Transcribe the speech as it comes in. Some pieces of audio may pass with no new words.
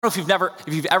know if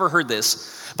you've ever heard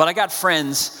this, but I got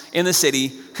friends in the city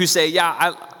who say,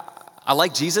 yeah, I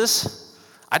like Jesus,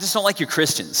 I just don't like your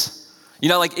Christians. You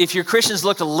know, like if your Christians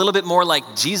looked a little bit more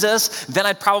like Jesus, then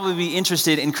I'd probably be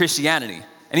interested in Christianity.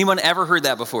 Anyone ever heard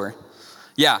that before?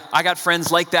 Yeah, I got friends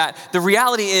like that. The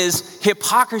reality is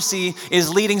hypocrisy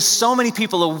is leading so many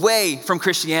people away from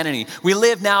Christianity. We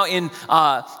live now in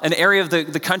an area of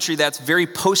the country that's very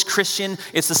post-Christian.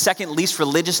 It's the second least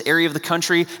religious area of the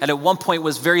country, and at one point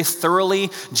was very thoroughly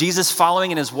Jesus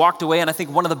following and has walked away. And I think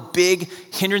one of the big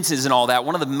hindrances in all that,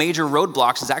 one of the major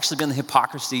roadblocks has actually been the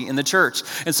hypocrisy in the church.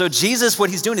 And so Jesus, what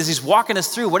he's doing is he's walking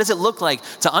us through what does it look like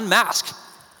to unmask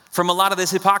from a lot of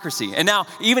this hypocrisy. And now,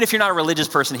 even if you're not a religious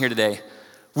person here today,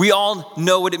 we all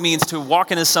know what it means to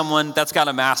walk into someone that's got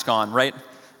a mask on, right?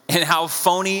 And how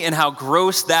phony and how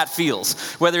gross that feels.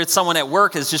 Whether it's someone at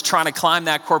work is just trying to climb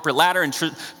that corporate ladder and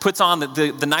puts on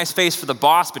the nice face for the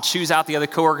boss, but chews out the other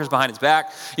coworkers behind his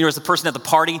back. You know, it's the person at the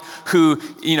party who,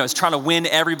 you know, is trying to win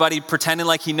everybody, pretending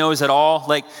like he knows it all.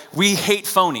 Like, we hate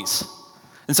phonies.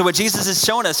 And so what Jesus is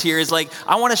showing us here is like,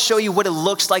 I want to show you what it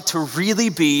looks like to really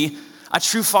be a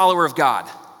true follower of God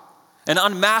and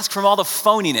unmask from all the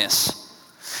phoniness.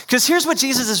 Because here's what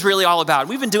Jesus is really all about.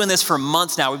 We've been doing this for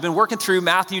months now. We've been working through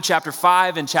Matthew chapter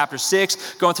 5 and chapter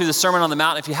 6, going through the Sermon on the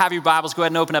Mount. If you have your Bibles, go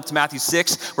ahead and open up to Matthew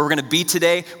 6, where we're going to be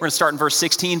today. We're going to start in verse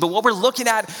 16. But what we're looking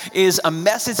at is a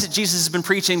message that Jesus has been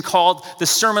preaching called the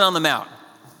Sermon on the Mount.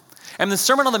 And the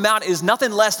Sermon on the Mount is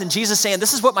nothing less than Jesus saying,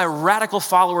 this is what my radical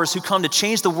followers who come to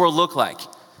change the world look like.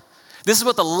 This is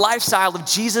what the lifestyle of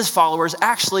Jesus followers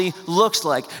actually looks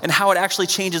like and how it actually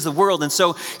changes the world. And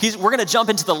so we're going to jump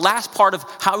into the last part of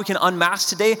how we can unmask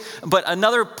today, but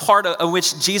another part of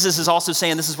which Jesus is also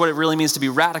saying this is what it really means to be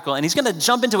radical. And he's going to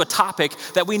jump into a topic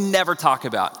that we never talk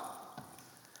about.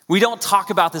 We don't talk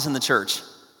about this in the church.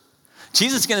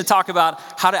 Jesus is going to talk about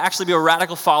how to actually be a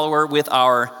radical follower with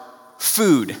our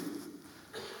food.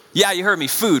 Yeah, you heard me,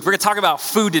 food. We're going to talk about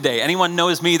food today. Anyone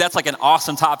knows me? That's like an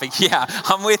awesome topic. Yeah,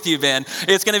 I'm with you, Ben.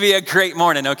 It's going to be a great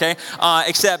morning, okay?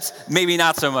 Except maybe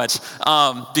not so much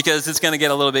because it's going to get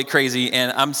a little bit crazy.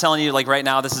 And I'm telling you, like right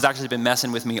now, this has actually been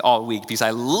messing with me all week because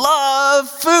I love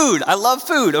food. I love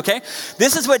food, okay?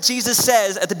 This is what Jesus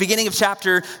says at the beginning of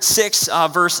chapter 6,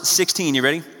 verse 16. You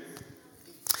ready?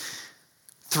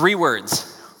 3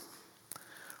 words.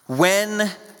 When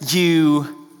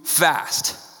you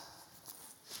fast.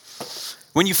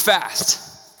 When you fast.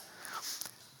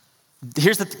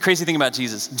 Here's the crazy thing about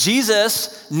Jesus.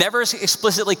 Jesus never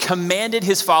explicitly commanded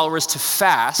his followers to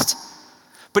fast,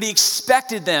 but he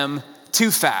expected them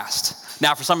to fast.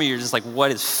 Now, for some of you, you're just like,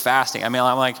 what is fasting? I mean,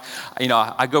 I'm like, you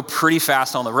know, I go pretty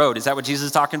fast on the road. Is that what Jesus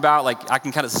is talking about? Like, I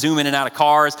can kind of zoom in and out of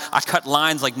cars. I cut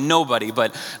lines like nobody,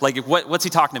 but like, what's he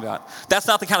talking about? That's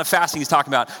not the kind of fasting he's talking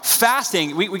about.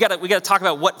 Fasting, we gotta talk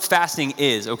about what fasting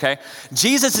is, okay?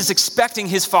 Jesus is expecting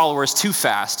his followers to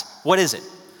fast. What is it?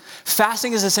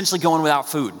 Fasting is essentially going without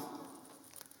food.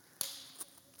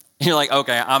 You're like,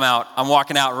 okay, I'm out. I'm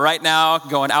walking out right now,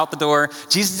 going out the door.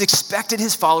 Jesus expected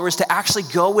his followers to actually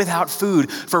go without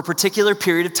food for a particular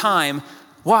period of time.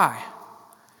 Why?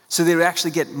 So they would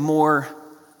actually get more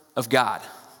of God.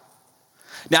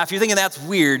 Now, if you're thinking that's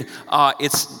weird,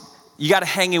 you got to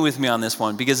hang in with me on this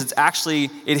one because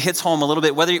it hits home a little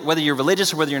bit, whether you're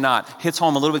religious or whether you're not, hits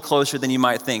home a little bit closer than you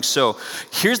might think. So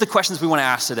here's the questions we want to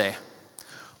ask today.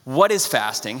 What is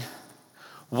fasting?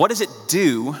 What does it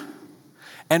do?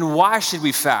 And why should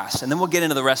we fast? And then we'll get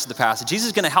into the rest of the passage. Jesus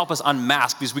is going to help us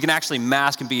unmask because we can actually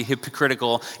mask and be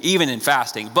hypocritical even in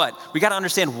fasting. But we got to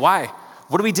understand why.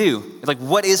 What do we do? Like,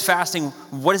 what is fasting?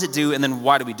 What does it do? And then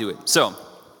why do we do it? So,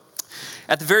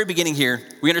 at the very beginning here,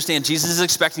 we understand Jesus is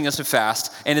expecting us to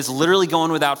fast and is literally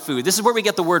going without food. This is where we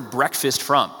get the word breakfast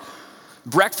from.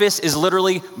 Breakfast is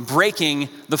literally breaking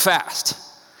the fast.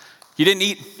 You didn't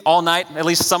eat all night, at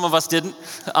least some of us didn't.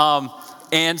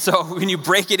 And so when you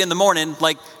break it in the morning,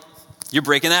 like, you're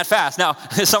breaking that fast. Now,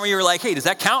 some of you are like, hey, does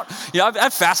that count? You know,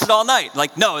 I've fasted all night.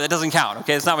 Like, no, that doesn't count,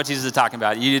 okay? That's not what Jesus is talking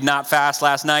about. You did not fast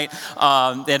last night.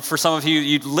 And for some of you,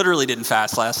 you literally didn't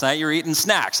fast last night. You were eating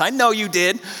snacks. I know you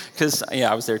did, because,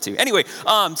 yeah, I was there too. Anyway,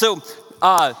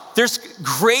 there's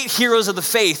great heroes of the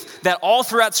faith that all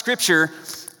throughout Scripture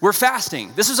were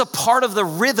fasting. This was a part of the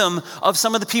rhythm of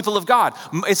some of the people of God.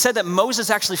 It said that Moses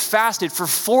actually fasted for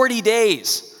 40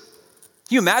 days.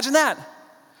 Can you imagine that? He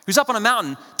was up on a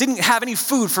mountain, didn't have any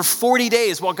food for 40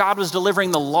 days while God was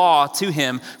delivering the law to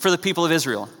him for the people of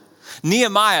Israel.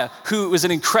 Nehemiah, who was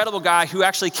an incredible guy who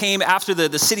actually came after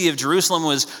the city of Jerusalem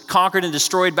was conquered and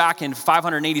destroyed back in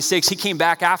 586. He came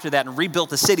back after that and rebuilt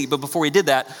the city. But before he did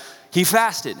that, he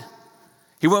fasted.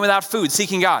 He went without food,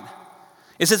 seeking God.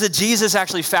 It says that Jesus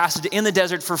actually fasted in the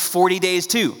desert for 40 days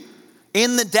too.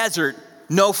 In the desert,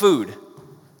 no food.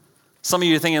 Some of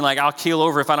you are thinking like, I'll keel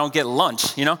over if I don't get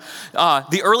lunch, you know?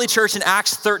 The early church in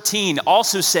Acts 13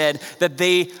 also said that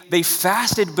they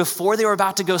fasted before they were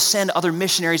about to go send other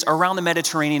missionaries around the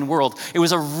Mediterranean world. It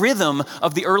was a rhythm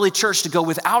of the early church to go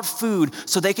without food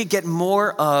so they could get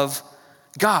more of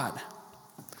God.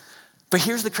 But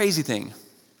here's the crazy thing.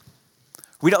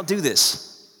 We don't do this.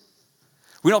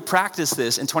 We don't practice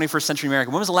this in 21st century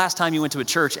America. When was the last time you went to a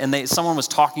church and someone was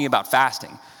talking about fasting?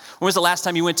 When was the last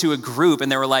time you went to a group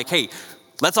and they were like, hey,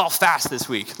 let's all fast this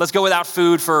week. Let's go without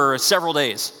food for several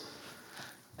days.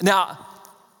 Now,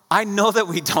 I know that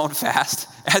we don't fast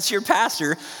as your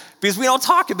pastor because we don't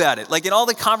talk about it. Like in all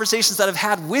the conversations that I've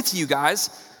had with you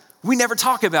guys, we never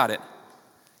talk about it.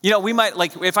 You know, we might,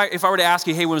 like, if I were to ask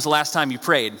you, hey, when was the last time you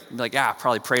prayed? You'd be like, I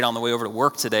probably prayed on the way over to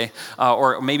work today,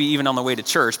 or maybe even on the way to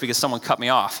church because someone cut me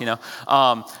off, you know.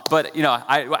 But, you know,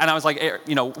 I was like,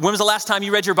 you know, when was the last time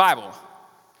you read your Bible?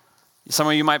 Some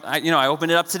of you might, I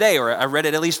opened it up today, or I read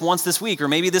it at least once this week, or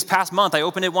maybe this past month I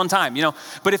opened it one time, you know.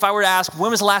 But if I were to ask, when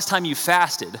was the last time you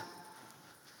fasted?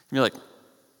 You're like,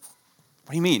 what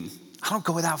do you mean? I don't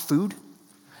go without food.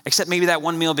 Except maybe that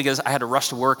one meal because I had to rush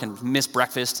to work and miss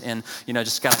breakfast and, you know,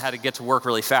 just kind of had to get to work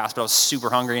really fast. But I was super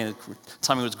hungry and the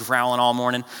tummy was growling all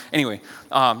morning. Anyway,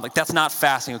 like that's not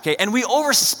fasting, okay? And we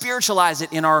over-spiritualize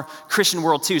it in our Christian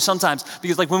world too sometimes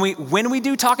because like when we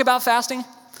do talk about fasting,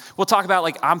 we'll talk about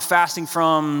like I'm fasting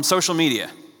from social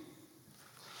media.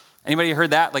 Anybody heard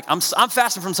that? Like, I'm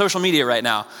fasting from social media right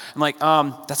now. I'm like,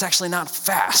 that's actually not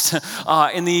fast.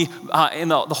 In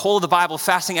the whole of the Bible,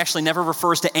 fasting actually never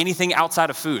refers to anything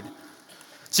outside of food.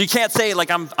 So you can't say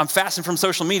like I'm fasting from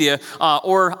social media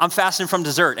or I'm fasting from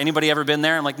dessert. Anybody ever been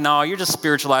there? I'm like, no, you're just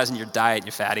spiritualizing your diet,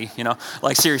 you fatty. You know,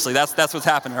 like seriously, that's what's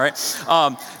happening, all right?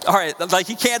 All right, like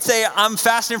you can't say I'm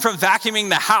fasting from vacuuming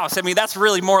the house. I mean, that's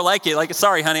really more like it. Like,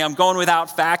 sorry, honey, I'm going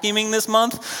without vacuuming this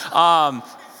month.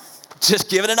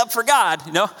 Just giving it up for God,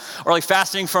 you know? Or like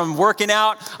fasting from working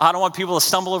out. I don't want people to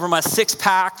stumble over my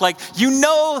six-pack. Like, you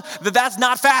know that that's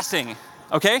not fasting,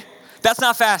 okay? That's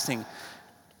not fasting.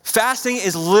 Fasting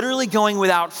is literally going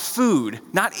without food,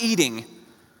 not eating.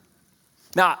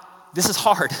 Now, this is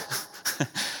hard.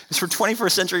 It's for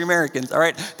 21st century Americans, all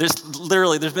right?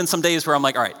 There's been some days where I'm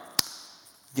like, all right,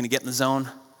 I'm gonna get in the zone.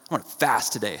 I want to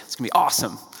fast today. It's gonna be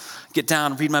awesome. Get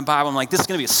down, read my Bible. I'm like, this is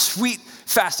gonna be a sweet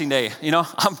fasting day, you know?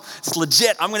 It's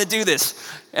legit, I'm gonna do this.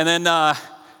 And then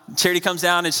Charity comes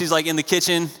down and she's like in the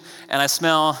kitchen and I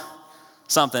smell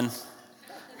something.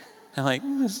 I'm like,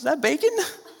 is that bacon?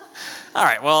 All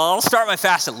right, well, I'll start my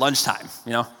fast at lunchtime,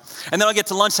 you know? And then I'll get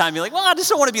to lunchtime and be like, well, I just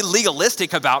don't want to be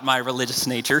legalistic about my religious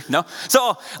nature, you know?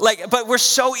 So, like, but we're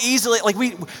so easily, like,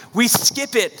 we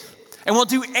skip it and we'll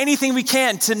do anything we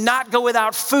can to not go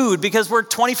without food because we're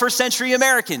 21st century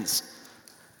Americans.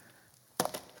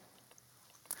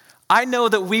 I know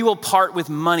that we will part with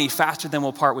money faster than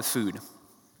we'll part with food.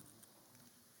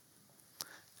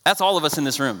 That's all of us in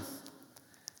this room.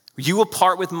 You will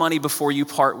part with money before you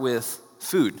part with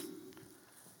food.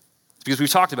 Because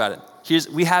we've talked about it.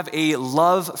 We have a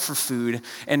love for food.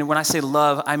 And when I say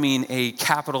love, I mean a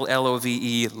capital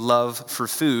L-O-V-E, love for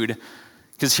food.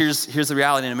 Because here's the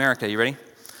reality in America. You ready?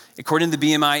 According to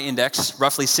the BMI index,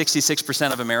 roughly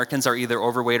 66% of Americans are either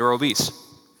overweight or obese.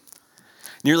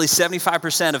 Nearly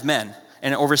 75% of men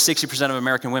and over 60% of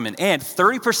American women. And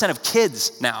 30% of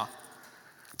kids now.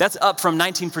 That's up from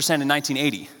 19% in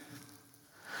 1980.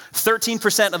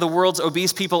 13% of the world's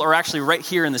obese people are actually right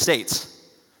here in the States.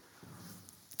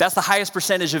 That's the highest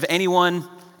percentage of any one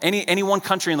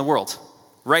country in the world,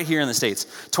 right here in the States.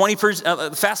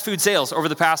 Fast food sales over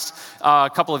the past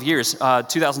couple of years,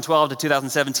 2012 to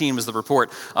 2017 was the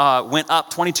report, went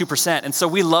up 22%. And so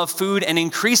we love food and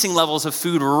increasing levels of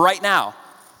food right now.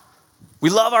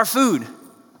 We love our food.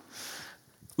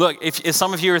 Look, if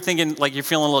some of you are thinking like you're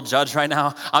feeling a little judged right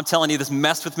now, I'm telling you, this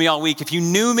messed with me all week. If you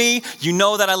knew me, you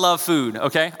know that I love food,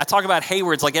 okay? I talk about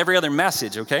Haywards like every other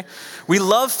message, okay? We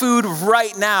love food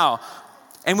right now.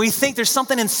 And we think there's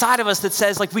something inside of us that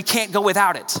says like we can't go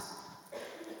without it.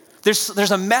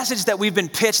 There's a message that we've been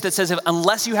pitched that says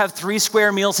unless you have 3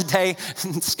 square meals a day,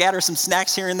 scatter some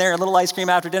snacks here and there, a little ice cream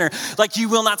after dinner, like you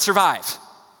will not survive.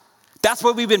 That's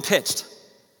what we've been pitched.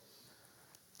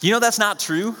 You know that's not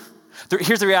true?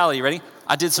 Here's the reality, ready?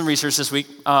 I did some research this week.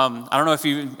 I don't know if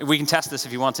we can test this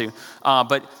if you want to,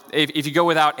 but if you go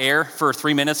without air for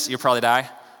 3 minutes, you'll probably die.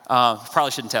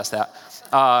 Probably shouldn't test that.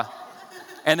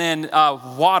 And then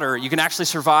water, you can actually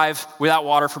survive without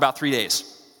water for about 3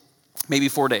 days, maybe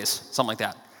 4 days, something like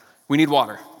that. We need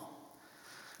water.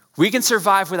 We can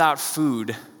survive without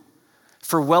food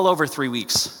for well over 3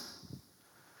 weeks.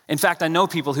 In fact, I know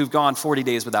people who've gone 40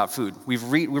 days without food.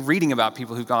 We're reading about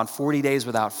people who've gone 40 days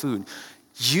without food.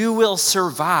 You will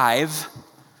survive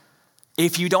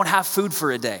if you don't have food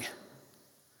for a day.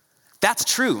 That's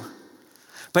true.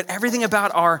 But everything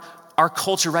about our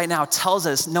culture right now tells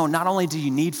us, no, not only do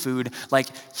you need food, like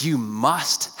you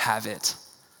must have it.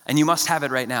 And you must have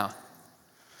it right now.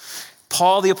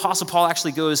 The Apostle Paul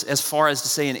actually goes as far as to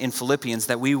say in Philippians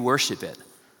that we worship it.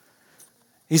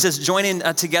 He says, join in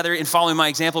together in following my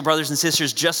example, brothers and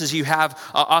sisters, just as you have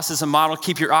us as a model.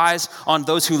 Keep your eyes on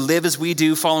those who live as we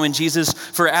do, following Jesus.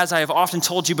 For as I have often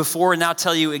told you before and now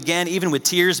tell you again, even with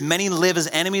tears, many live as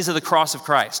enemies of the cross of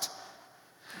Christ.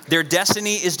 Their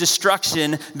destiny is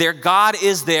destruction. Their God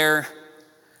is their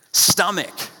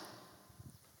stomach.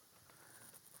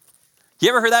 You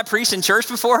ever heard that preached in church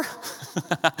before?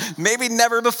 Maybe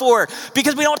never before,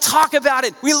 because we don't talk about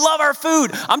it. We love our food.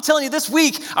 I'm telling you, this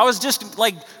week, I was just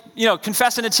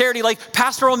confessing to charity,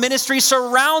 pastoral ministry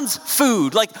surrounds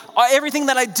food. Everything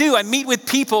that I do, I meet with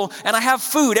people and I have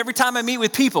food every time I meet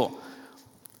with people.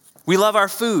 We love our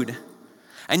food,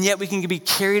 and yet we can be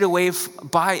carried away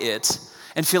by it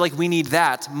and feel like we need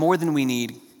that more than we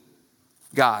need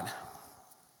God.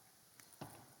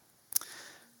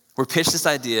 We're pitched this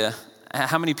idea.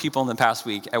 How many people in the past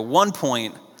week at one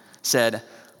point said,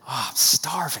 oh, I'm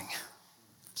starving.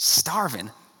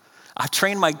 I've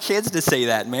trained my kids to say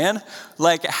that, man.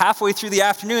 Halfway through the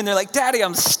afternoon, they're like, Daddy,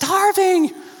 I'm starving.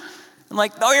 I'm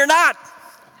like, no, you're not.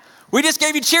 We just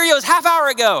gave you Cheerios half hour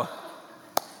ago.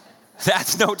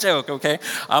 That's no joke, okay?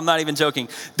 I'm not even joking.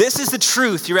 This is the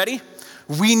truth. You ready?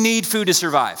 We need food to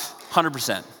survive,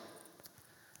 100%.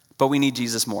 But we need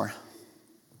Jesus more.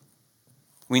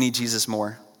 We need Jesus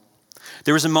more.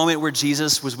 There was a moment where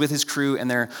Jesus was with his crew and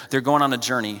they're going on a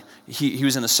journey. He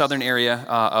was in the southern area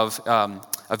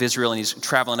of Israel and he's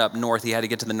traveling up north. He had to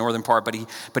get to the northern part, but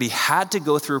he had to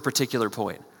go through a particular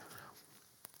point.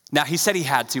 Now, he said he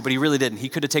had to, but he really didn't. He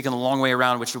could have taken the long way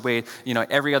around, which way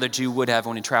every other Jew would have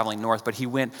when he's traveling north, but he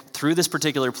went through this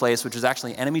particular place, which was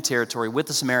actually enemy territory, with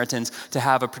the Samaritans to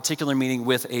have a particular meeting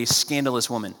with a scandalous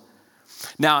woman.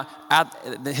 Now,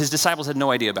 his disciples had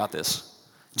no idea about this.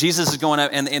 Jesus is going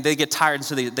up, and they get tired, and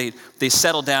so they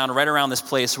settle down right around this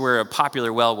place where a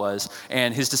popular well was,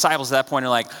 and his disciples at that point are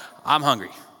like, I'm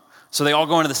hungry. So they all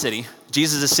go into the city.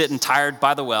 Jesus is sitting tired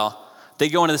by the well. They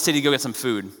go into the city to go get some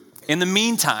food. In the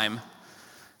meantime,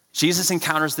 Jesus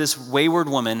encounters this wayward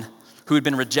woman who had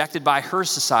been rejected by her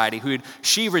society,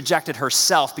 she rejected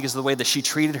herself because of the way that she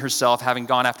treated herself, having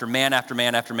gone after man after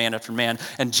man after man after man.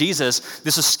 And Jesus,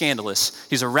 this is scandalous.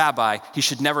 He's a rabbi. He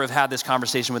should never have had this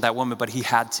conversation with that woman, but he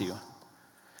had to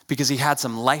because he had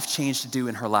some life change to do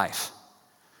in her life.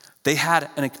 They had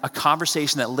a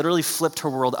conversation that literally flipped her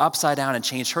world upside down and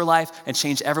changed her life and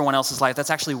changed everyone else's life. That's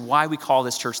actually why we call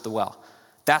this church The Well.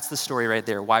 That's the story right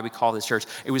there, why we call this church.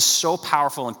 It was so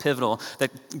powerful and pivotal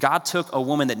that God took a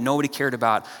woman that nobody cared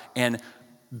about and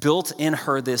built in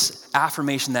her this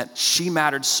affirmation that she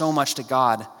mattered so much to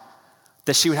God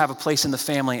that she would have a place in the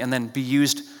family and then be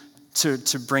used to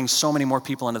bring so many more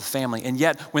people into the family. And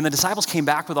yet, when the disciples came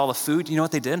back with all the food, you know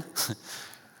what they did?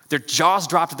 Their jaws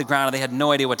dropped to the ground and they had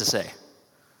no idea what to say.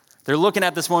 They're looking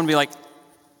at this woman and be like,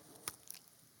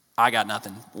 I got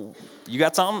nothing. You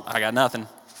got something? I got nothing.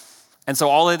 And so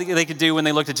all they could do when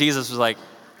they looked at Jesus was like,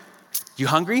 you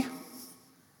hungry?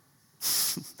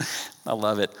 I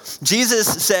love it. Jesus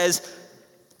says,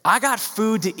 I got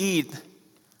food to eat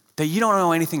that you don't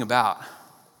know anything about.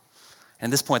 And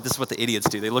at this point, this is what the idiots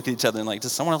do. They look at each other and like,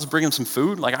 does someone else bring them some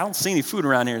food? I don't see any food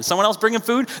around here. Is someone else bringing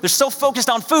food? They're so focused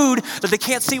on food that they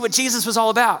can't see what Jesus was all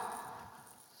about.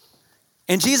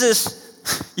 And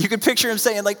Jesus, you could picture him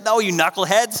saying no, you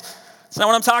knuckleheads. That's not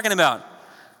what I'm talking about.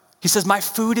 He says, my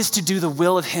food is to do the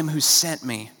will of him who sent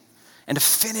me and to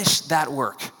finish that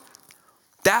work.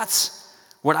 That's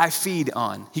what I feed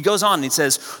on. He goes on and he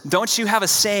says, don't you have a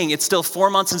saying, it's still 4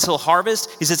 months until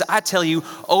harvest? He says, I tell you,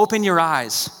 open your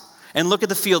eyes and look at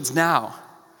the fields now.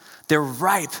 They're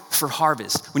ripe for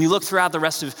harvest. When you look throughout the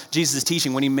rest of Jesus'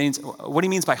 teaching, what he means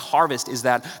by harvest is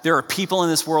that there are people in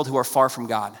this world who are far from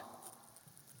God.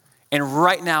 And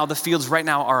right now, the fields right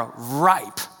now are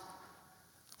ripe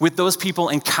with those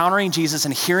people encountering Jesus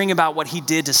and hearing about what he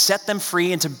did to set them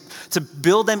free and to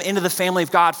build them into the family of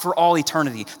God for all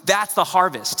eternity. That's the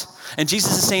harvest. And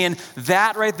Jesus is saying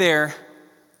that right there,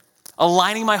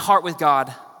 aligning my heart with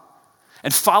God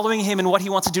and following him in what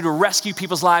he wants to do to rescue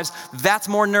people's lives, that's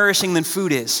more nourishing than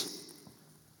food is.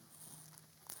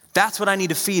 That's what I need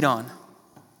to feed on.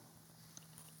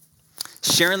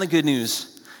 Sharing the good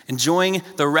news, enjoying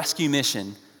the rescue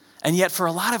mission, And yet for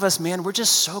a lot of us, man, we're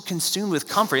just so consumed with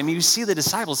comfort. I mean, you see the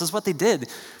disciples, that's what they did.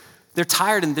 They're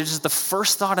tired and they're just, the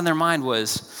first thought in their mind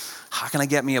was, how can I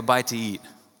get me a bite to eat?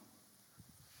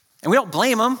 And we don't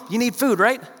blame them. You need food,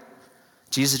 right?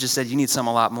 Jesus just said, you need some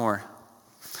a lot more.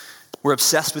 We're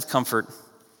obsessed with comfort.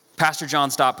 Pastor John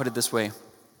Stott put it this way.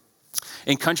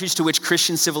 In countries to which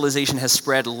Christian civilization has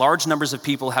spread, large numbers of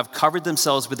people have covered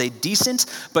themselves with a decent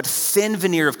but thin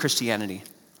veneer of Christianity.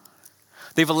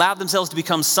 They've allowed themselves to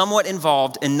become somewhat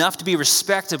involved, enough to be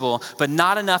respectable, but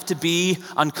not enough to be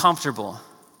uncomfortable.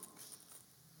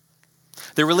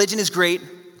 Their religion is great.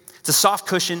 It's a soft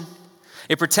cushion.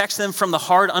 It protects them from the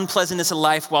hard unpleasantness of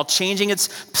life while changing its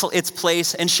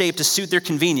place and shape to suit their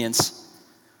convenience.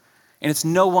 And it's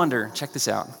no wonder, check this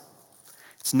out,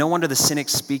 it's no wonder the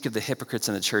cynics speak of the hypocrites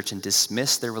in the church and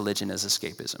dismiss their religion as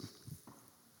escapism.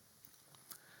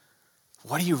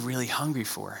 What are you really hungry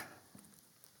for?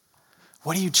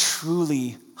 What do you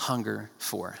truly hunger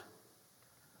for?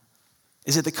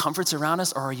 Is it the comforts around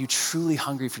us, or are you truly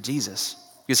hungry for Jesus?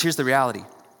 Because here's the reality.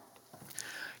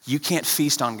 You can't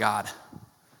feast on God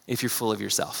if you're full of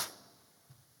yourself.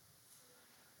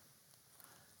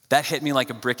 That hit me like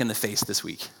a brick in the face this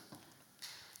week.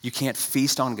 You can't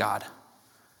feast on God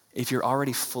if you're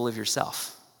already full of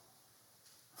yourself.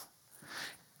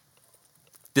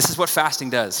 This is what fasting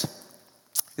does.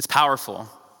 It's powerful.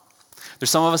 There's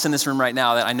some of us in this room right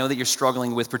now that I know that you're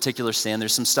struggling with particular sin.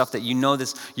 There's some stuff that you know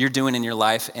that you're doing in your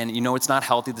life and you know it's not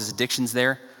healthy. There's addictions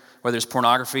there, whether it's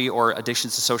pornography or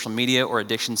addictions to social media or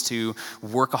addictions to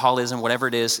workaholism, whatever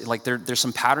it is. Like there's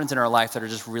some patterns in our life that are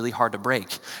just really hard to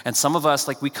break. And some of us,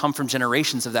 like we come from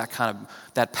generations of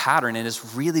that pattern, and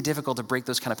it's really difficult to break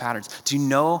those kind of patterns. Do you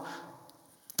know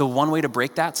the one way to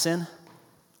break that sin?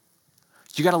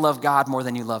 You got to love God more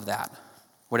than you love that,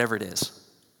 whatever it is.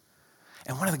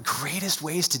 And one of the greatest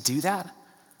ways to do that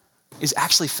is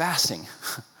actually fasting.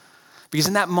 Because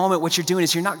in that moment, what you're doing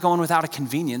is you're not going without a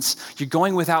convenience. You're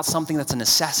going without something that's a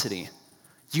necessity.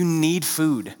 You need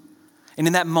food. And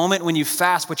in that moment when you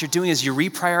fast, what you're doing is you're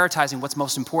reprioritizing what's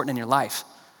most important in your life.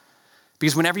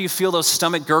 Because whenever you feel those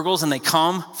stomach gurgles and they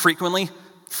come frequently,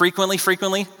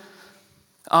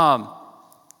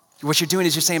 what you're doing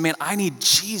is you're saying, man, I need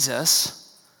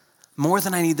Jesus more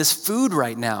than I need this food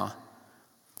right now.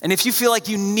 And if you feel like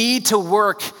you need to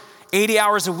work 80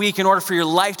 hours a week in order for your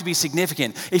life to be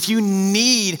significant, if you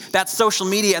need that social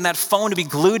media and that phone to be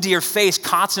glued to your face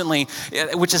constantly,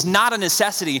 which is not a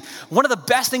necessity, one of the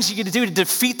best things you can do to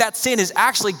defeat that sin is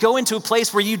actually go into a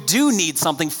place where you do need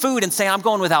something, food, and say, I'm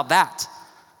going without that.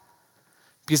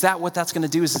 Because what that's going to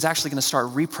do is it's actually going to start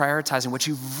reprioritizing what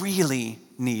you really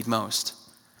need most.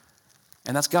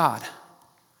 And that's God.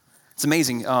 It's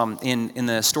amazing. In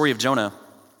the story of Jonah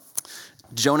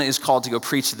is called to go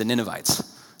preach to the Ninevites.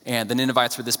 And the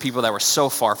Ninevites were this people that were so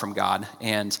far from God.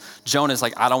 And Jonah's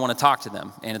like, I don't want to talk to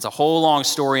them. And it's a whole long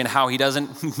story and how he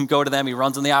doesn't go to them. He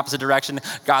runs in the opposite direction.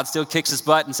 God still kicks his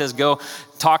butt and says, go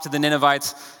talk to the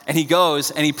Ninevites. And he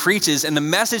goes and he preaches. And the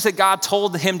message that God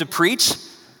told him to preach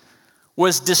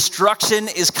was destruction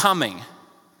is coming.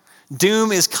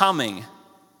 Doom is coming.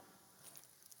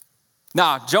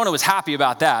 Now, Jonah was happy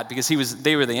about that because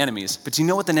they were the enemies. But do you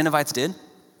know what the Ninevites did?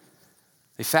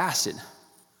 They fasted.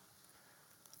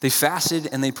 They fasted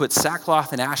and they put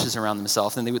sackcloth and ashes around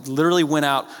themselves, and they literally went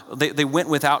out, they went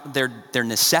without their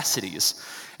necessities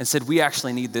and said, we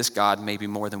actually need this God maybe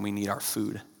more than we need our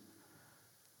food.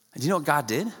 And do you know what God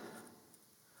did?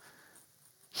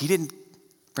 He didn't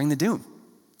bring the doom.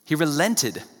 He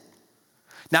relented.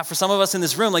 Now, for some of us in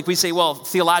this room, like we say, well,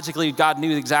 theologically, God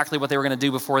knew exactly what they were going to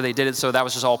do before they did it, so that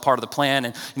was just all part of the plan,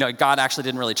 and God actually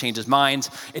didn't really change his mind.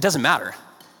 It doesn't matter.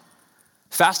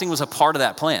 Fasting was a part of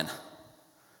that plan.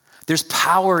 There's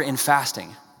power in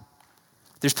fasting.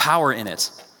 There's power in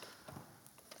it.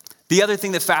 The other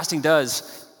thing that fasting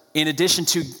does, in addition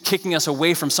to kicking us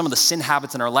away from some of the sin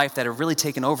habits in our life that have really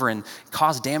taken over and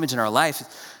caused damage in our life,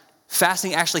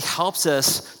 fasting actually helps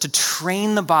us to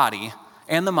train the body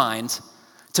and the mind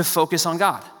to focus on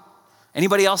God.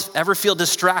 Anybody else ever feel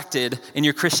distracted in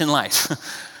your Christian life?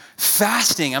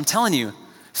 Fasting, I'm telling you,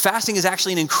 fasting is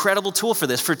actually an incredible tool for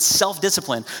this, for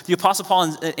self-discipline. The Apostle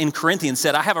Paul in Corinthians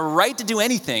said, I have a right to do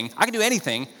anything. I can do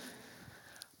anything,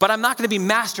 but I'm not going to be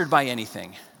mastered by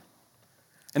anything.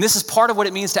 And this is part of what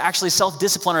it means to actually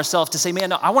self-discipline ourselves, to say, man,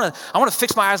 no, I want to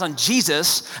fix my eyes on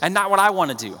Jesus and not what I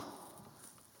want to do.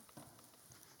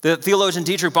 The theologian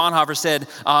Dietrich Bonhoeffer said,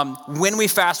 when we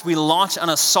fast, we launch an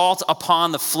assault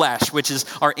upon the flesh, which is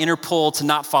our inner pull to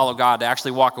not follow God, to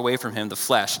actually walk away from him, the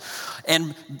flesh.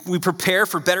 And we prepare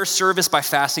for better service by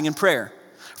fasting and prayer.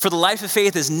 For the life of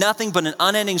faith is nothing but an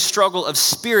unending struggle of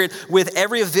spirit with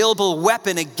every available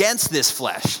weapon against this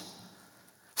flesh.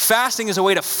 Fasting is a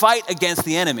way to fight against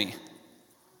the enemy.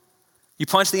 You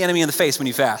punch the enemy in the face when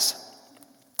you fast.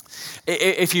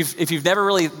 If you've never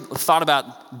really thought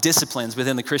about disciplines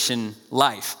within the Christian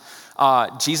life,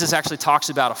 Jesus actually talks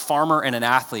about a farmer and an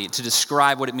athlete to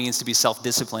describe what it means to be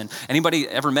self-disciplined. Anybody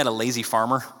ever met a lazy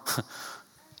farmer?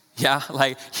 Yeah,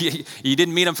 like you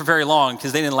didn't meet them for very long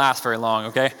because they didn't last very long,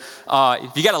 okay?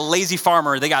 If you got a lazy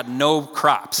farmer, they got no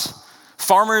crops.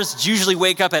 Farmers usually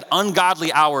wake up at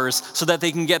ungodly hours so that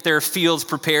they can get their fields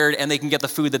prepared and they can get the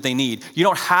food that they need. You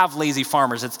don't have lazy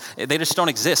farmers. They just don't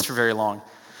exist for very long.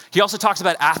 He also talks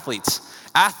about athletes.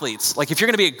 Athletes, like if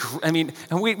you're going to be,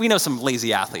 and we know some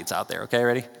lazy athletes out there, okay,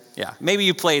 ready? Yeah, maybe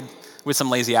you played with some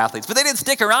lazy athletes, but they didn't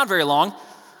stick around very long.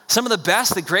 Some of the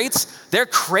best, the greats, they're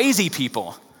crazy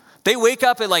people. They wake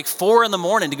up at like 4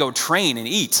 a.m. to go train and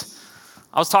eat.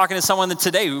 I was talking to someone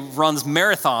today who runs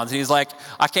marathons, and he's like,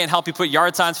 I can't help you put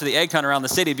yard signs for the egg hunt around the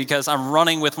city because I'm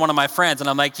running with one of my friends. And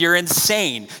I'm like, you're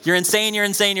insane. You're insane, you're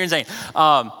insane, you're insane.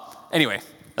 Anyway,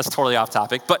 that's totally off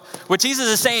topic. But what Jesus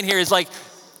is saying here is like,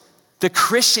 the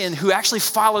Christian who actually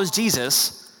follows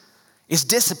Jesus is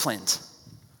disciplined.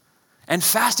 And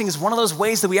fasting is one of those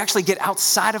ways that we actually get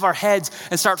outside of our heads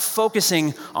and start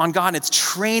focusing on God. It's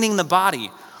training the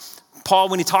body. Paul,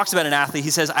 when he talks about an athlete, he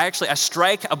says, I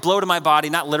strike a blow to my body,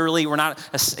 not literally. We're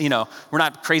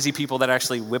not crazy people that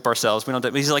actually whip ourselves.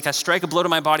 He's like, I strike a blow to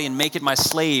my body and make it my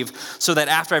slave so that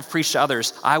after I've preached to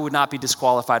others, I would not be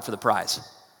disqualified for the prize.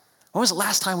 When was the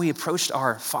last time we approached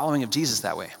our following of Jesus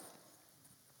that way?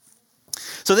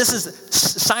 So this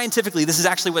is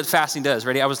actually what fasting does.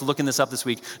 Ready? I was looking this up this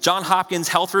week. John Hopkins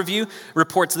Health Review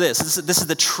reports this. This is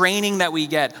the training that we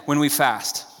get when we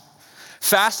fast.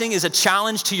 Fasting is a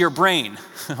challenge to your brain.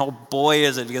 Oh boy,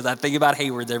 is it, because I think about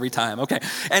Haywards every time. Okay.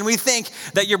 And we think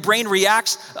that your brain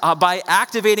reacts by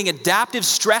activating adaptive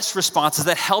stress responses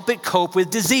that help it cope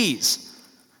with disease.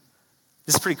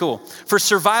 This is pretty cool. For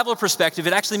survival perspective,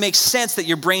 it actually makes sense that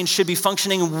your brain should be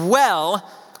functioning well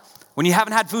when you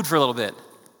haven't had food for a little bit.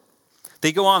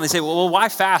 They go on, they say, well, why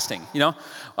fasting?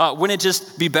 Wouldn't it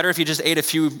just be better if you just ate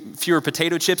fewer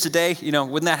potato chips a day?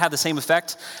 Wouldn't that have the same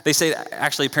effect? They say,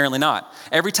 actually, apparently not.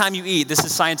 Every time you eat, this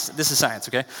is science,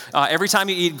 okay? Every time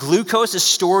you eat, glucose is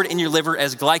stored in your liver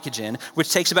as glycogen,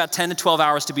 which takes about 10 to 12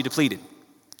 hours to be depleted.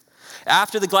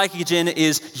 After the glycogen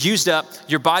is used up,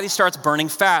 your body starts burning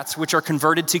fats, which are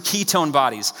converted to ketone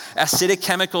bodies, acidic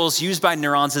chemicals used by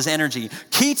neurons as energy.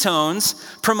 Ketones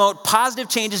promote positive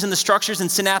changes in the structures and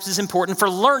synapses important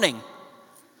for learning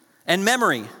and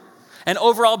memory and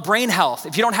overall brain health.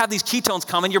 If you don't have these ketones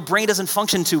coming, your brain doesn't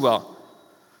function too well.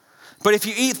 But if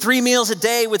you eat 3 meals a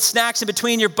day with snacks in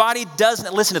between, your body does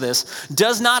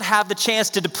not have the chance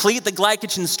to deplete the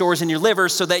glycogen stores in your liver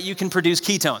so that you can produce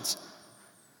ketones.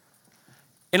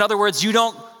 In other words, you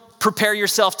don't prepare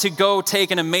yourself to go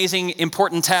take an amazing,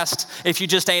 important test if you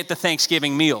just ate the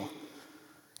Thanksgiving meal.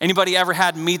 Anybody ever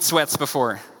had meat sweats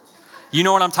before? You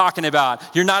know what I'm talking about.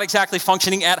 You're not exactly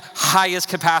functioning at highest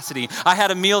capacity. I had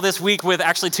a meal this week with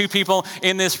actually 2 people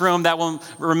in this room that will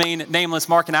remain nameless,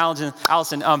 Mark and Allison.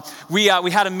 We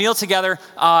had a meal together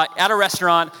at a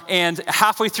restaurant, and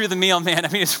halfway through the meal, man,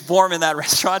 it's warm in that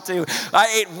restaurant too.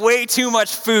 I ate way too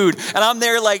much food, and I'm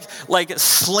there like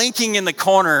slinking in the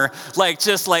corner,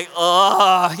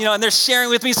 and they're sharing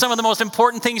with me some of the most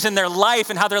important things in their life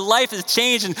and how their life has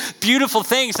changed and beautiful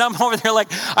things. And I'm over there like,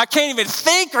 I can't even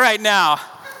think right now.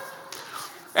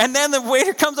 And then the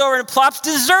waiter comes over and plops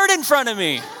dessert in front of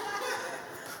me.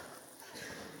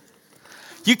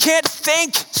 You can't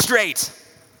think straight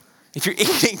if you're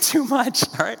eating too much,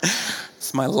 all right?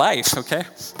 It's my life, okay?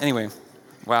 Anyway,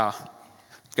 wow.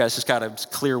 You guys just got a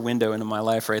clear window into my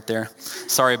life right there.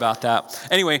 Sorry about that.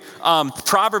 Anyway,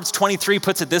 Proverbs 23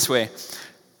 puts it this way.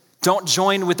 Don't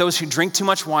join with those who drink too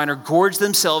much wine or gorge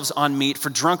themselves on meat,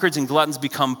 for drunkards and gluttons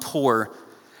become poor,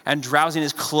 and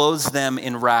drowsiness clothes them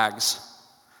in rags.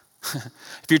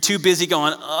 If you're too busy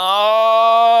going,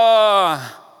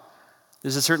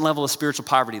 there's a certain level of spiritual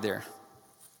poverty there.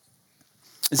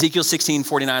 Ezekiel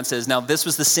 16:49 says, now this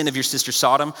was the sin of your sister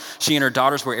Sodom. She and her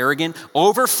daughters were arrogant,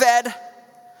 overfed,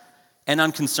 and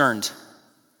unconcerned.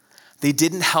 They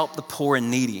didn't help the poor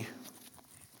and needy.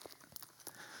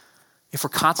 If we're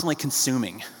constantly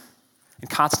consuming and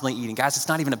constantly eating, guys, it's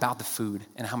not even about the food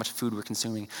and how much food we're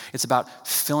consuming. It's about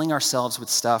filling ourselves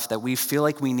with stuff that we feel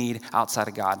like we need outside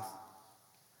of God.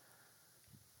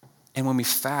 And when we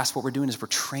fast, what we're doing is we're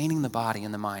training the body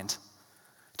and the mind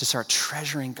to start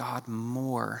treasuring God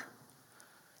more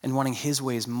and wanting his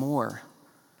ways more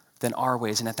than our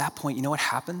ways. And at that point, you know what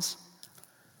happens?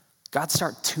 God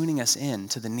start tuning us in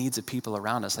to the needs of people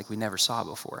around us like we never saw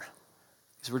before.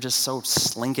 Because we're just so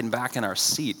slinking back in our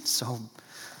seat, so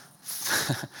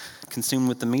consumed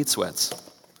with the meat sweats.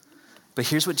 But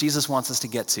here's what Jesus wants us to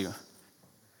get to.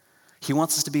 He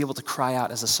wants us to be able to cry out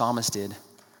as the psalmist did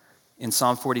in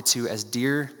Psalm 42, as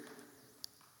deer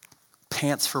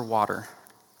pants for water,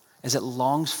 as it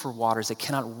longs for water, as it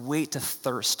cannot wait to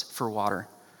thirst for water.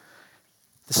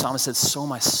 The psalmist said, so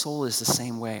my soul is the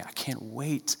same way. I can't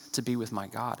wait to be with my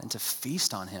God and to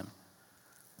feast on him.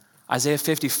 Isaiah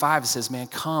 55 says, man,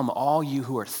 come, all you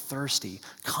who are thirsty,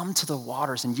 come to the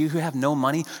waters, and you who have no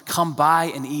money, come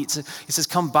buy and eat. He says,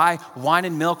 come buy wine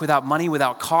and milk without money,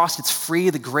 without cost. It's free,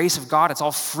 the grace of God, it's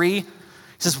all free. He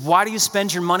says, why do you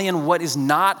spend your money on what is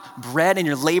not bread and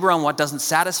your labor on what doesn't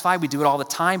satisfy? We do it all the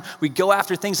time. We go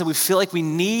after things that we feel like we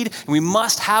need and we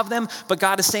must have them, but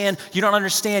God is saying, you don't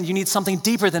understand, you need something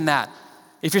deeper than that.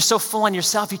 If you're so full on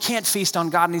yourself, you can't feast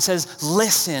on God. And he says,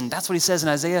 listen. That's what he says in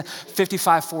Isaiah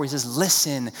 55:4. He says,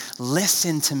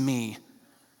 listen to me,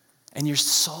 and your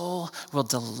soul will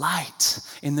delight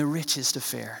in the richest of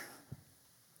fare.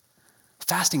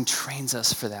 Fasting trains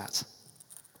us for that.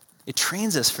 It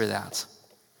trains us for that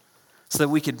so that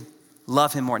we could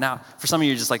love him more. Now, for some of you,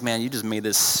 you're just like, man, you just made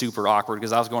this super awkward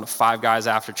because I was going to Five Guys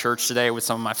after church today with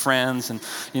some of my friends. And,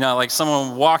 like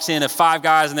someone walks in at Five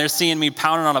Guys and they're seeing me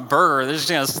pounding on a burger. They're just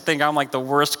going to think I'm like the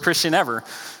worst Christian ever.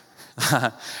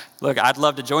 Look, I'd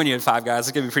love to join you at Five Guys.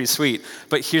 It's going to be pretty sweet.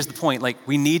 But here's the point. Like,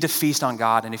 we need to feast on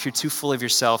God. And if you're too full of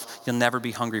yourself, you'll never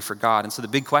be hungry for God. And so the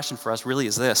big question for us really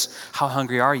is this. How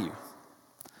hungry are you?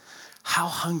 How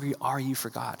hungry are you for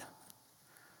God?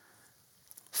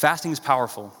 Fasting is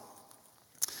powerful.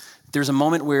 There's a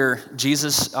moment where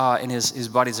Jesus and his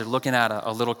buddies are looking at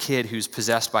a little kid who's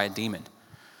possessed by a demon.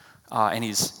 And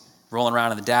he's rolling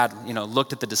around, and the dad,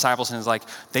 looked at the disciples and was like,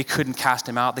 they couldn't cast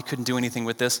him out. They couldn't do anything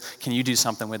with this. Can you do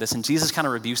something with this? And Jesus kind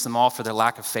of rebukes them all for their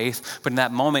lack of faith. But in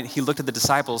that moment, he looked at the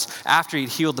disciples after he'd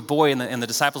healed the boy, and the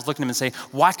disciples looked at him and say,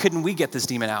 why couldn't we get this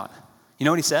demon out? You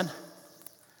know what he said?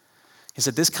 He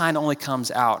said, this kind only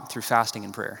comes out through fasting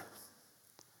and prayer.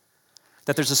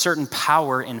 That there's a certain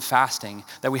power in fasting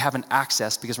that we haven't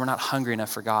accessed because we're not hungry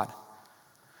enough for God.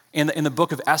 In the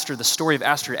book of Esther, the story of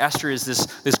Esther, Esther is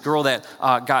this girl that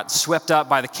got swept up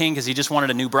by the king because he just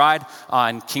wanted a new bride,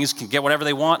 and kings can get whatever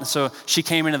they want. And so she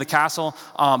came into the castle,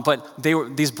 but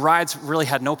these brides really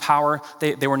had no power.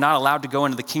 They were not allowed to go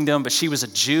into the kingdom, but she was a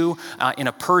Jew in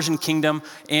a Persian kingdom.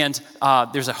 And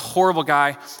there's a horrible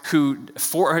guy who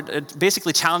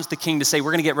basically challenged the king to say,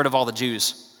 we're going to get rid of all the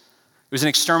Jews. It was an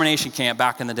extermination camp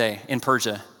back in the day in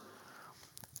Persia.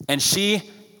 And she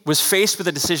was faced with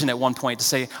a decision at one point to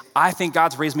say, I think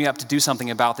God's raised me up to do something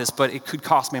about this, but it could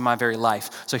cost me my very life.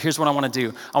 So here's what I want to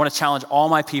do. I want to challenge all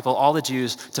my people, all the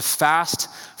Jews, to fast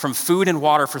from food and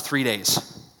water for 3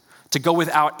 days, to go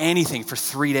without anything for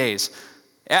 3 days.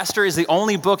 Esther is the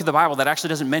only book of the Bible that actually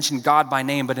doesn't mention God by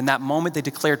name, but in that moment they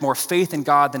declared more faith in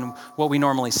God than what we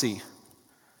normally see.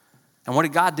 And what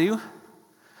did God do?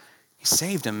 He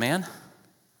saved him, man.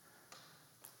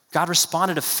 God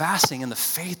responded to fasting and the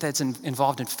faith that's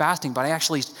involved in fasting by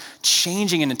actually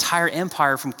changing an entire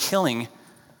empire from killing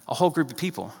a whole group of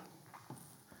people.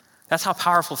 That's how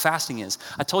powerful fasting is.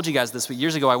 I told you guys this, but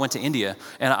years ago I went to India,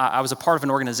 and I was a part of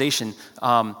an organization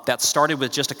that started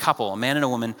with just a couple, a man and a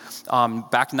woman,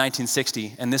 back in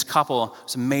 1960. And this couple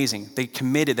was amazing. They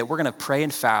committed that we're going to pray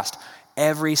and fast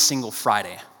every single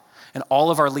Friday. And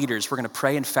all of our leaders, we're going to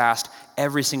pray and fast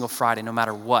every single Friday, no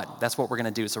matter what. That's what we're going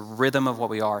to do. It's a rhythm of what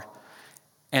we are.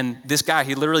 And this guy,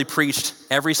 he literally preached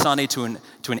every Sunday to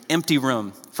an empty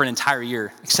room for an entire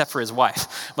year, except for his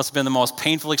wife. Must have been the most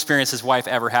painful experience his wife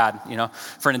ever had.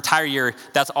 For an entire year,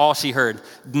 that's all she heard.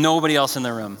 Nobody else in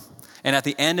the room. And at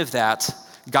the end of that,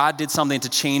 God did something to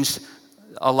change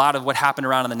a lot of what happened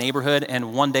around in the neighborhood,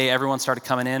 and one day everyone started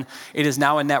coming in. It is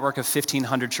now a network of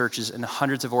 1,500 churches and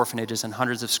hundreds of orphanages and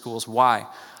hundreds of schools. Why?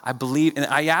 I believe, and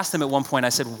I asked them at one point, I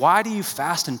said, why do you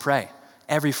fast and pray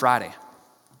every Friday?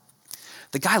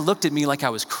 The guy looked at me like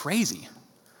I was crazy.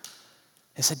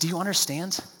 He said, do you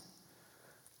understand?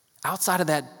 Outside of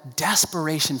that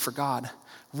desperation for God,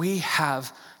 we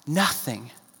have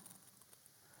nothing.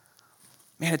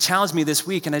 Man, it challenged me this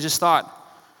week, and I just thought,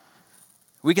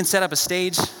 we can set up a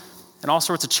stage and all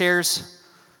sorts of chairs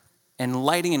and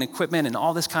lighting and equipment and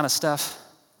all this kind of stuff,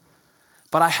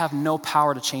 but I have no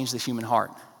power to change the human heart.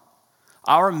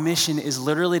 Our mission is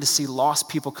literally to see lost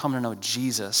people come to know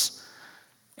Jesus,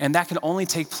 and that can only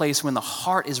take place when the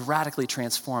heart is radically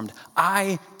transformed.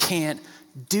 I can't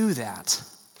do that.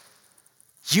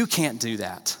 You can't do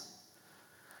that.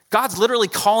 God's literally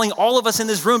calling all of us in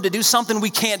this room to do something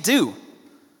we can't do.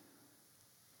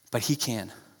 but he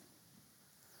can.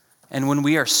 And when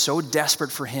we are so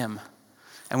desperate for him,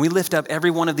 and we lift up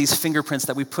every one of these fingerprints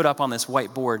that we put up on this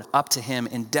whiteboard up to him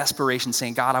in desperation,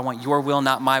 saying, God, I want your will,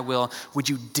 not my will. Would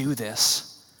you do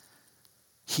this?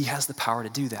 He has the power to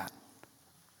do that.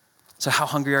 So how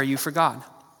hungry are you for God?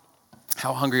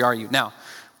 How hungry are you? Now,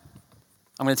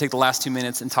 I'm going to take the last 2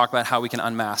 minutes and talk about how we can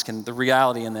unmask. And the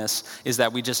reality in this is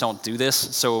that we just don't do this,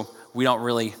 so we don't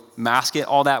really mask it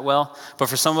all that well. But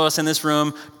for some of us in this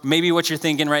room, maybe what you're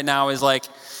thinking right now is like,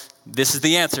 this is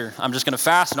the answer. I'm just going to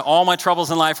fast and all my troubles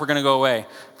in life are going to go away.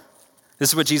 This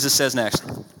is what Jesus says next.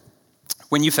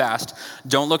 When you fast,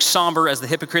 don't look somber as the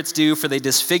hypocrites do, for they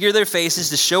disfigure their faces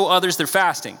to show others they're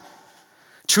fasting.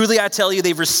 Truly, I tell you,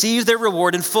 they've received their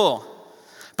reward in full.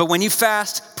 But when you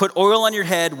fast, put oil on your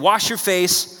head, wash your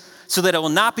face, so that it will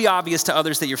not be obvious to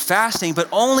others that you're fasting, but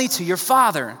only to your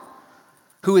Father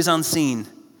who is unseen.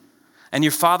 And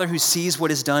your Father who sees what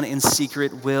is done in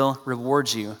secret will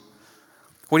reward you.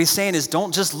 What he's saying is,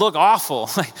 don't just look awful.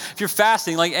 Like, if you're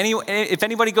fasting, if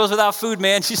anybody goes without food,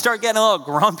 man, you start getting a little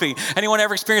grumpy. Anyone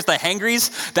ever experienced the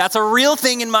hangries? That's a real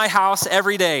thing in my house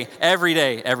every day.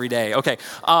 Okay.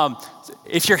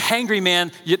 If you're hangry,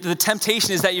 man, the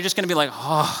temptation is that you're just going to be like,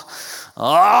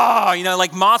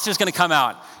 like monster's going to come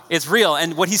out. It's real.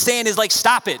 And what he's saying is like,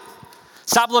 stop it.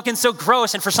 Stop looking so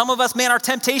gross. And for some of us, man, our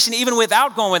temptation, even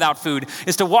without going without food,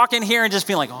 is to walk in here and just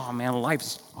be like, oh man,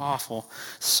 life's awful.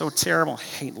 So terrible. I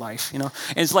hate life, And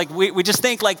it's like we just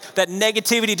think like that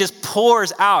negativity just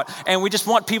pours out and we just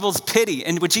want people's pity.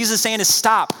 And what Jesus is saying is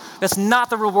stop. That's not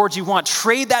the reward you want.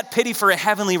 Trade that pity for a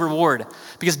heavenly reward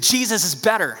because Jesus is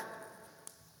better.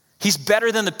 He's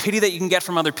better than the pity that you can get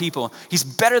from other people. He's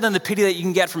better than the pity that you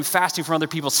can get from fasting from other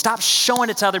people. Stop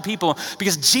showing it to other people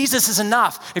because Jesus is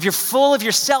enough. If you're full of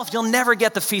yourself, you'll never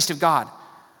get the feast of God.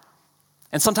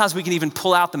 And sometimes we can even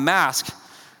pull out the mask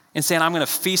and saying, I'm going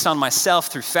to feast on myself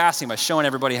through fasting by showing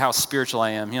everybody how spiritual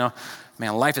I am.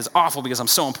 Man, life is awful because I'm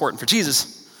so important for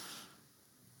Jesus.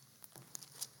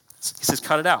 He says,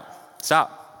 cut it out.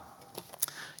 Stop.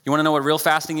 You want to know what real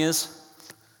fasting is?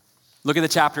 Look at the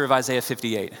chapter of Isaiah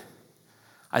 58.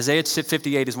 Isaiah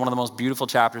 58 is one of the most beautiful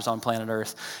chapters on planet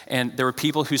Earth. And there were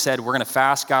people who said, we're going to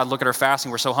fast. God, look at our fasting.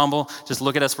 We're so humble. Just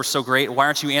look at us. We're so great. Why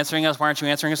aren't you answering us? Why aren't you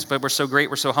answering us? But we're so great.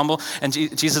 We're so humble. And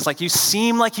Jesus is like, you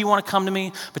seem like you want to come to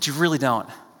me, but you really don't.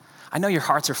 I know your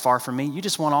hearts are far from me. You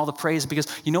just want all the praise because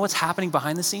you know what's happening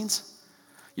behind the scenes?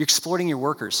 You're exploiting your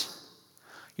workers.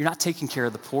 You're not taking care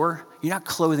of the poor. You're not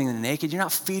clothing the naked. You're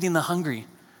not feeding the hungry.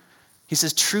 He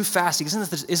says, true fasting.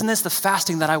 Isn't this the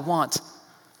fasting that I want?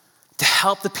 To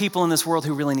help the people in this world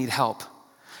who really need help.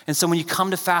 And so when you come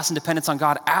to fast in dependence on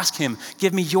God, ask him,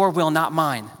 give me your will, not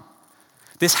mine.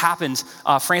 This happened,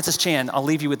 Francis Chan, I'll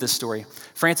leave you with this story.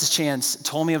 Francis Chan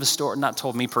told me of a story, not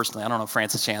told me personally, I don't know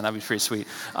Francis Chan, that'd be pretty sweet.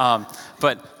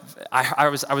 But I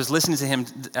was listening to him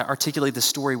articulate this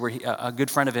story where a good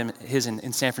friend of his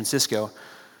in San Francisco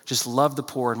just loved the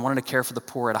poor and wanted to care for the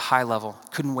poor at a high level.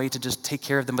 Couldn't wait to just take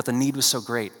care of them, but the need was so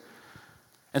great.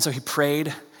 And so he prayed,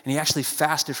 and he actually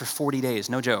fasted for 40 days,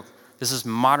 no joke. This is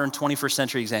modern 21st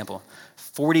century example.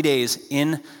 40 days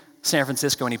in San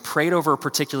Francisco, and he prayed over a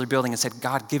particular building and said,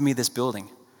 God, give me this building.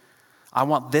 I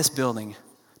want this building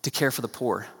to care for the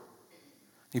poor.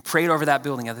 He prayed over that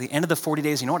building. At the end of the 40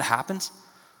 days, you know what happens?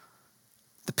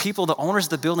 The owners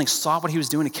of the building saw what he was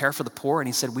doing to care for the poor, and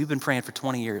he said, we've been praying for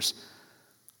 20 years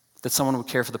that someone would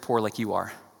care for the poor like you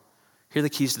are. Here are the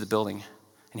keys to the building,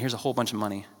 and here's a whole bunch of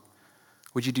money.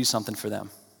 Would you do something for them?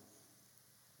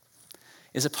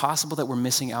 Is it possible that we're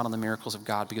missing out on the miracles of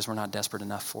God because we're not desperate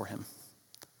enough for him?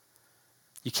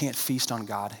 You can't feast on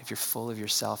God if you're full of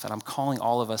yourself, and I'm calling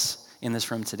all of us in this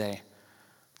room today.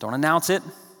 Don't announce it,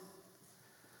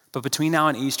 but between now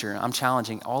and Easter, I'm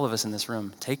challenging all of us in this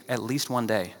room, take at least one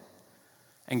day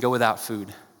and go without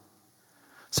food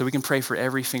so we can pray for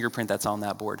every fingerprint that's on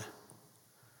that board.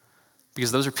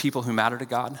 Because those are people who matter to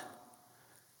God,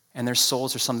 and their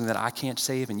souls are something that I can't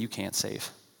save and you can't save,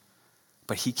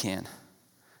 but he can.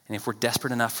 And if we're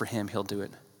desperate enough for him, he'll do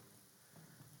it.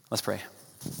 Let's pray.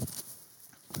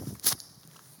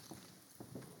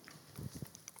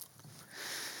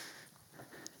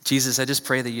 Jesus, I just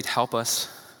pray that you'd help us.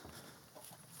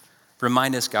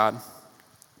 Remind us, God,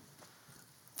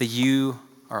 that you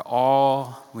are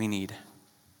all we need.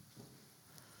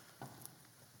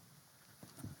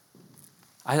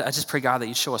 I just pray, God, that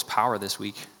you'd show us power this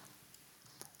week.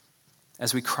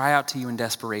 As we cry out to you in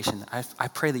desperation, I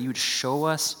pray that you would show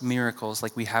us miracles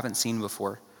like we haven't seen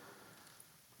before.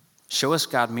 Show us,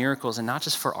 God, miracles, and not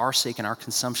just for our sake and our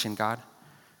consumption, God.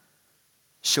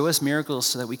 Show us miracles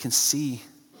so that we can see,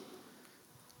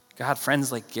 God,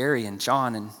 friends like Gary and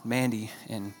John and Mandy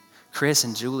and Chris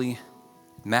and Julie,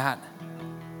 Matt,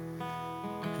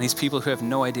 and these people who have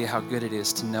no idea how good it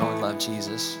is to know and love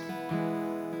Jesus.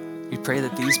 We pray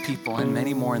that these people and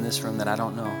many more in this room that I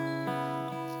don't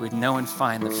know would know and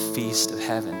find the feast of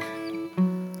heaven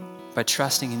by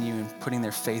trusting in you and putting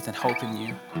their faith and hope in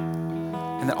you.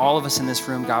 And that all of us in this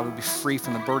room, God, would be free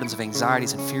from the burdens of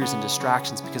anxieties and fears and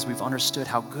distractions because we've understood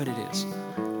how good it is.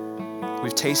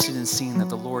 We've tasted and seen that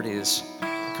the Lord is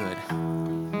good.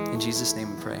 In Jesus'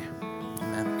 name we pray.